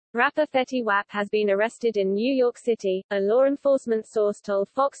Rapper Fetty Wap has been arrested in New York City. A law enforcement source told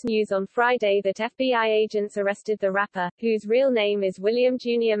Fox News on Friday that FBI agents arrested the rapper, whose real name is William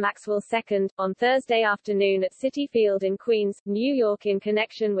Jr. Maxwell II, on Thursday afternoon at Citi Field in Queens, New York in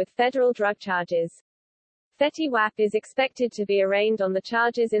connection with federal drug charges. Fetty Wap is expected to be arraigned on the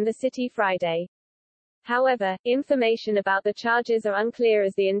charges in the city Friday. However, information about the charges are unclear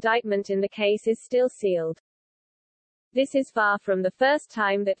as the indictment in the case is still sealed. This is far from the first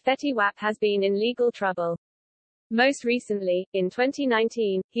time that Fetty Wap has been in legal trouble. Most recently, in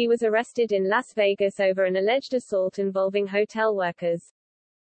 2019, he was arrested in Las Vegas over an alleged assault involving hotel workers.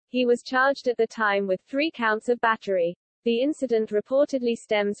 He was charged at the time with 3 counts of battery. The incident reportedly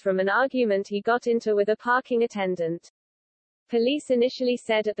stems from an argument he got into with a parking attendant. Police initially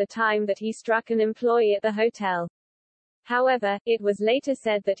said at the time that he struck an employee at the hotel. However, it was later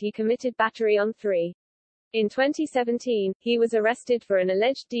said that he committed battery on 3. In 2017, he was arrested for an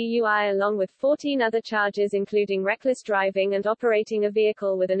alleged DUI along with 14 other charges including reckless driving and operating a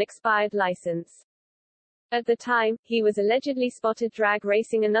vehicle with an expired license. At the time, he was allegedly spotted drag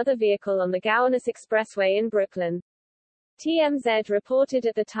racing another vehicle on the Gowanus Expressway in Brooklyn. TMZ reported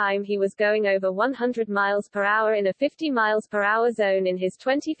at the time he was going over 100 miles per hour in a 50 miles per hour zone in his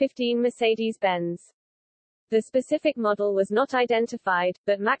 2015 Mercedes-Benz. The specific model was not identified,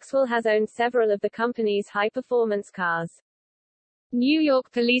 but Maxwell has owned several of the company's high-performance cars. New York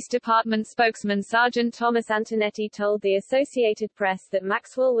Police Department spokesman Sergeant Thomas Antonetti told the Associated Press that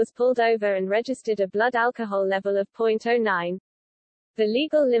Maxwell was pulled over and registered a blood alcohol level of .09. The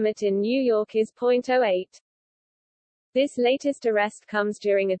legal limit in New York is .08. This latest arrest comes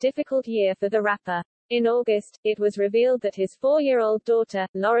during a difficult year for the rapper. In August, it was revealed that his 4-year-old daughter,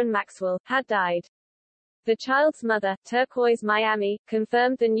 Lauren Maxwell, had died. The child's mother, Turquoise Miami,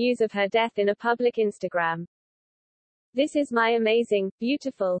 confirmed the news of her death in a public Instagram. "This is my amazing,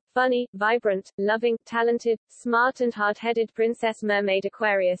 beautiful, funny, vibrant, loving, talented, smart and hard-headed Princess Mermaid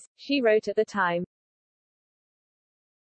Aquarius," she wrote at the time.